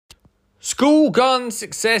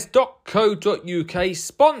Schoolgunsuccess.co.uk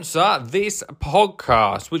sponsor this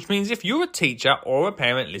podcast, which means if you're a teacher or a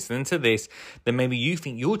parent listening to this, then maybe you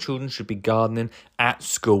think your children should be gardening at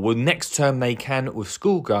school. Well, next term they can with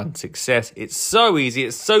School Garden Success. It's so easy,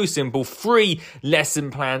 it's so simple, free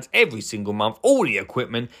lesson plans every single month, all the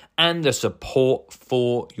equipment and the support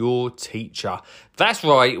for your teacher. That's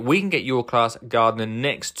right, we can get your class gardening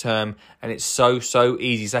next term and it's so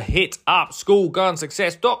easy. So hit up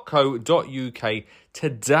schoolgardensuccess.co.uk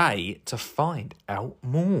today to find out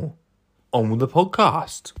more. On with the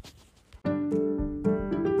podcast.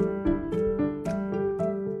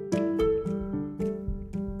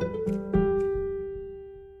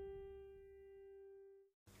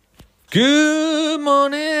 Good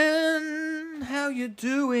morning, how you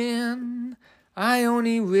doing? I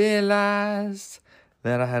only realised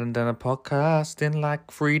that I hadn't done a podcast in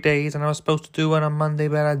like 3 days and I was supposed to do one on Monday,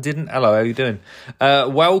 but I didn't. Hello, how you doing?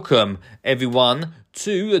 Welcome, everyone,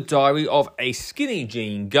 to the Diary of a Skinny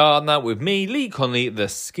Jean Gardener with me, Lee Conley, the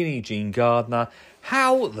Skinny Jean Gardener.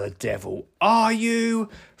 How the devil are you?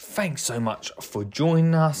 Thanks so much for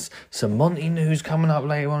joining us. Some Monty news coming up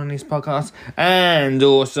later on in this podcast. And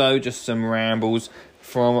also just some rambles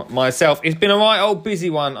from myself. It's been a right old busy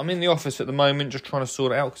one. I'm in the office at the moment just trying to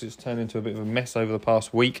sort it out because it's turned into a bit of a mess over the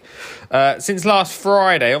past week. Since last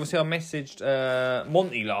Friday, obviously I messaged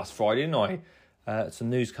Monty last Friday, didn't I? Some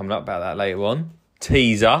news coming up about that later on.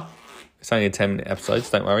 Teaser. It's only a 10-minute episode,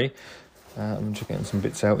 so don't worry. I'm just getting some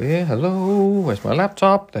bits out here. Hello, where's my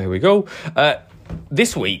laptop? There we go.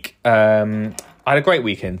 This week, I had a great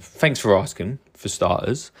weekend. Thanks for asking, for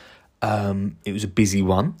starters. It was a busy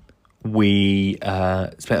one. We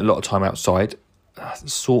spent a lot of time outside,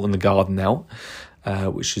 sorting the garden out,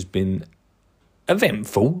 which has been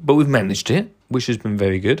eventful, but we've managed it, which has been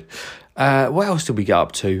very good. What else did we get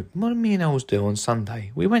up to? What did me and Els do on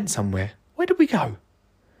Sunday? We went somewhere. Where did we go?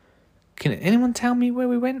 Can anyone tell me where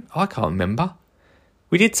we went? I can't remember.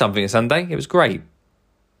 We did something on Sunday. It was great.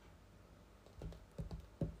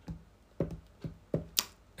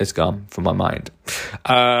 It's gone from my mind.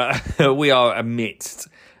 We are amongst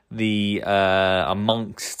the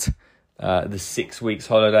 6 weeks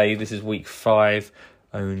holiday. This is week 5.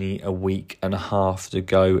 Only a week and a half to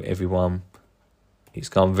go, everyone. It's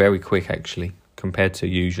gone very quick, actually, compared to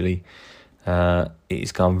usually.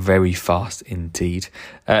 It's gone very fast indeed.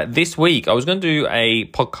 This week, I was going to do a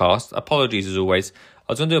podcast. Apologies as always.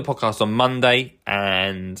 I was going to do a podcast on Monday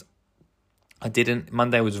and I didn't.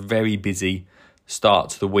 Monday was a very busy start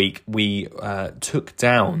to the week. We took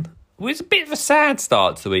down... It was a bit of a sad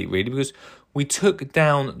start to the week, really, because we took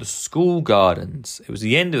down the school gardens. It was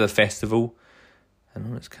the end of the festival.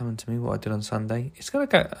 And it's coming to me what I did on Sunday. It's going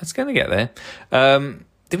to get there.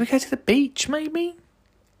 Did we go to the beach, maybe?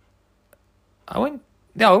 I went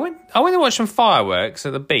to watch some fireworks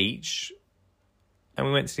at the beach, and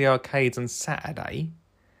we went to the arcades on Saturday.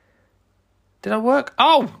 Did I work?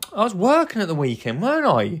 Oh, I was working at the weekend, weren't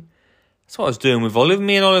I? That's what I was doing with Olive.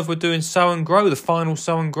 Me and Olive were doing Sow and Grow, the final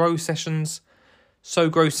Sow and Grow sessions, Sow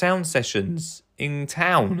Grow Sound sessions in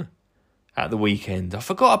town at the weekend. I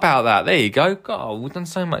forgot about that. There you go. God, we've done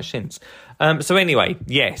so much since. So anyway,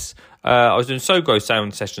 yes. I was doing Sow Grow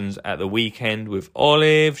Sound sessions at the weekend with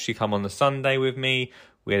Olive. She come on the Sunday with me.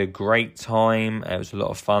 We had a great time. It was a lot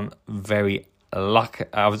of fun. Very lucky.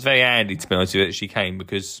 I was very handy, to be honest with you, that she came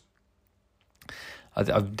because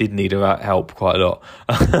I did need her help quite a lot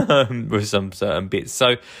with some certain bits.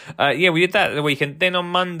 So, we did that at the weekend. Then on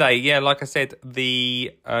Monday, like I said,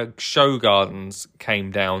 the show gardens came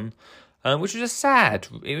down, which was a sad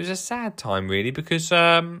time, really, because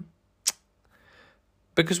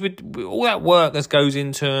with all that work that goes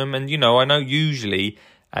into them, and, I know usually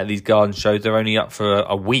at these garden shows, they're only up for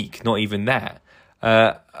a week, not even that.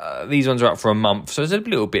 These ones are up for a month, so it's a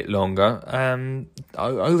little bit longer.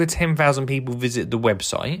 Over 10,000 people visited the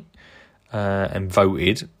website and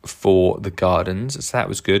voted for the gardens, so that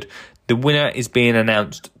was good. The winner is being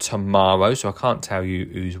announced tomorrow, so I can't tell you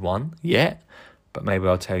who's won yet, but maybe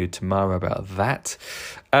I'll tell you tomorrow about that.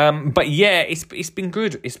 But yeah, it's been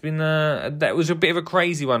good. It's been that was a bit of a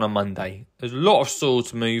crazy one on Monday. There's a lot of soil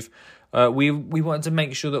to move. We wanted to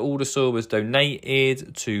make sure that all the soil was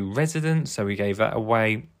donated to residents, so we gave that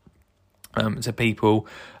away to people.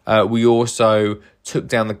 We also took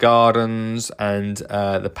down the gardens, and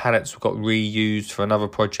the pallets got reused for another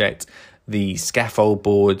project. The scaffold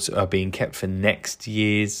boards are being kept for next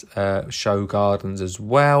year's show gardens as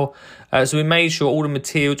well. So we made sure all the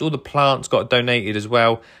materials, all the plants got donated as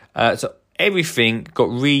well. So everything got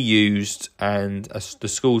reused, and the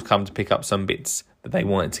schools come to pick up some bits that they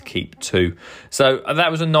wanted to keep too. So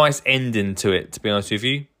that was a nice ending to it, to be honest with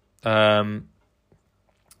you. It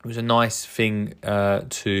was a nice thing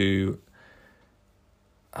to...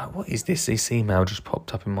 what is this? This email just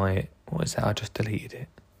popped up in my... What is that? I just deleted it.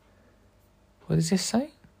 What does this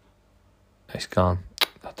say? It's gone.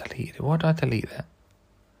 I deleted it. Why did I delete that?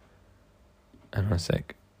 Hang on a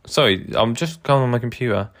sec. Sorry, I'm just going on my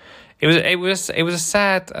computer. It was a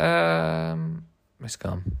sad... it's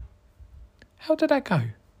gone. How did that go?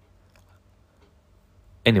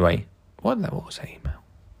 Anyway, what was that email?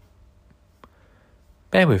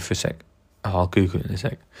 Bear with for a sec. Oh, I'll Google it in a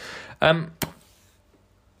sec.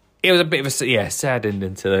 It was a bit of a sad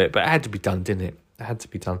ending to it, but it had to be done, didn't it? It had to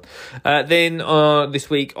be done. Then this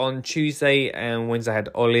week on Tuesday and Wednesday I had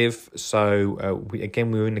Olive, so we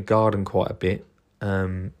were in the garden quite a bit.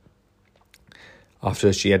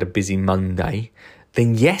 After she had a busy Monday.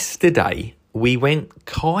 Then yesterday we went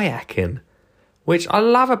kayaking, which I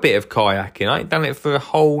love a bit of kayaking. I ain't done it for a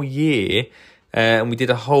whole year. And we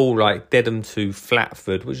did a whole Dedham to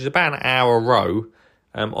Flatford, which is about an hour row.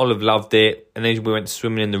 Olive loved it. And then we went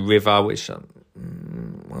swimming in the river, which I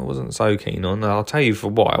wasn't so keen on. And I'll tell you for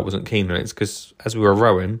why I wasn't keen on it. It's because as we were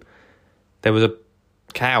rowing, there was a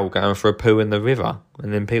cow going for a poo in the river.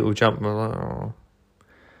 And then people jumped and I was like, oh,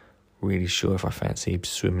 really sure if I fancy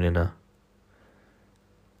swimming in a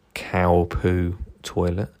cow poo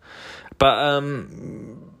toilet. But I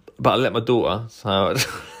let my daughter, so I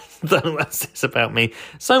don't know what that says about me.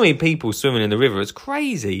 So many people swimming in the river. It's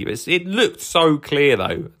crazy. It looked so clear,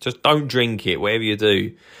 though. Just don't drink it, whatever you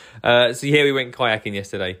do. We went kayaking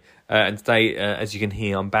yesterday. And today, as you can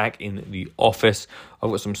hear, I'm back in the office.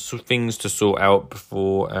 I've got some things to sort out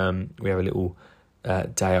before we have a little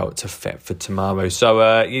day out to Thetford tomorrow.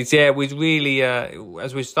 So, we really,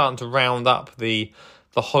 as we're starting to round up the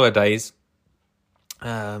holidays,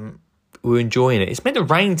 we're enjoying it. It's meant to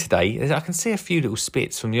rain today. I can see a few little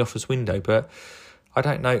spits from the office window, but I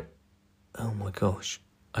don't know. Oh my gosh.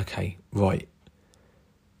 Okay, right.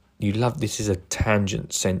 This is a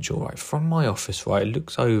tangent central, right? From my office, right, it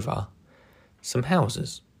looks over some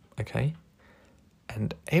houses, okay?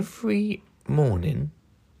 And every morning,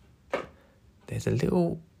 there's a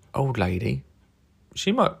little old lady.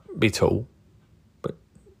 She might be tall, but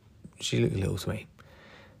she looks little to me.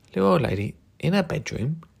 Little old lady in her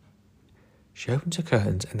bedroom. She opens her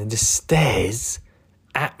curtains and then just stares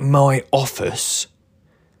at my office.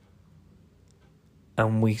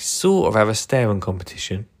 And we sort of have a staring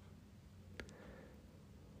competition.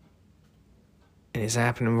 And it's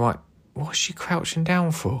happening right. What's she crouching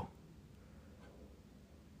down for?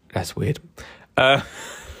 That's weird.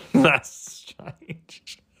 That's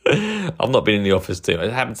strange. I've not been in the office too.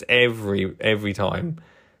 It happens every time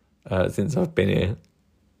since I've been here.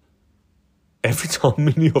 Every time I'm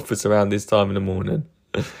in the office around this time in the morning.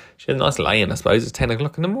 She had a nice lay-in, I suppose. It's 10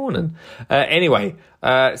 o'clock in the morning. Anyway,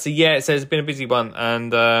 so it's been a busy one.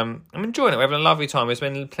 And I'm enjoying it. We're having a lovely time. We're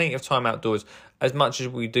spending plenty of time outdoors. As much as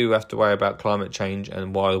we do have to worry about climate change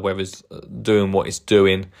and why the weather's doing what it's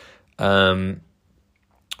doing,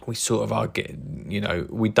 we sort of are getting,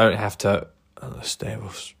 we don't have to... Oh, the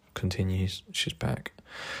stair-off continues. She's back.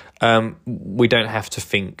 We don't have to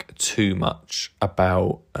think too much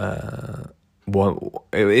about...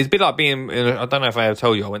 it's a bit like being... I don't know if I ever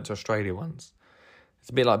told you, I went to Australia once. It's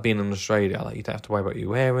a bit like being in Australia. You don't have to worry about what you're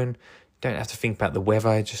wearing. You don't have to think about the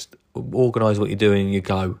weather. Just organise what you're doing and you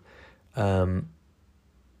go.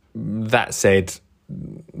 That said,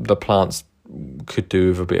 the plants could do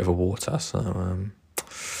with a bit of a water. So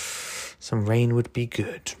some rain would be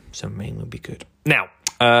good. Now,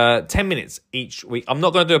 10 minutes each week. I'm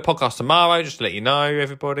not going to do a podcast tomorrow, just to let you know,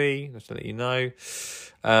 everybody.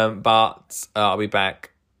 But I'll be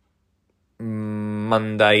back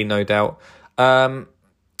Monday, no doubt. I'll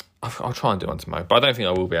try and do one tomorrow, but I don't think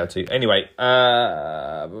I will be able to. Anyway,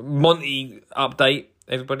 Monty update,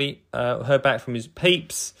 everybody. Heard back from his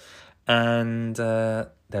peeps, and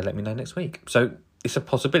they'll let me know next week. So it's a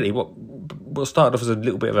possibility. What started off as a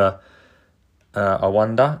little bit of I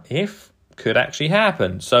wonder if could actually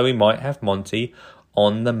happen. So we might have Monty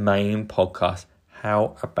on the main podcast.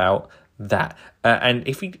 How about that? And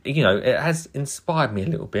if we, it has inspired me a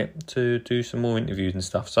little bit to do some more interviews and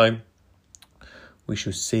stuff. So we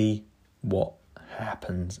shall see what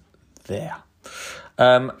happens there.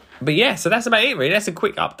 So that's about it, really. That's a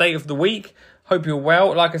quick update of the week. Hope you're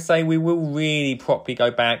well. Like I say, we will really properly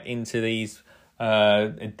go back into these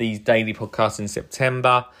daily podcasts in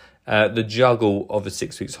September. The juggle of the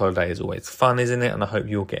 6 weeks holiday is always fun, isn't it? And I hope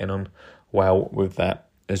you're getting on well with that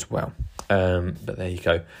as well. But there you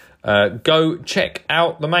go. Go check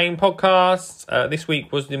out the main podcast. This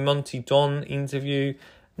week was the Monty Don interview.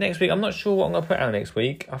 Next week, I'm not sure what I'm going to put out next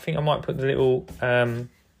week. I think I might put the little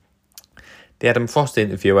the Adam Frost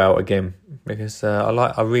interview out again, because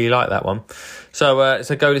I really like that one.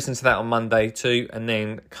 So go listen to that on Monday too, and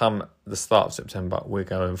then come the start of September, we're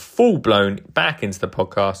going full blown back into the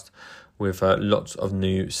podcast with lots of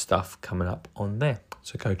new stuff coming up on there.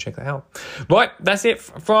 So go check that out. Right, that's it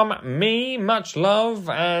from me. Much love,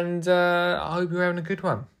 and I hope you're having a good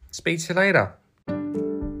one. Speak to you later.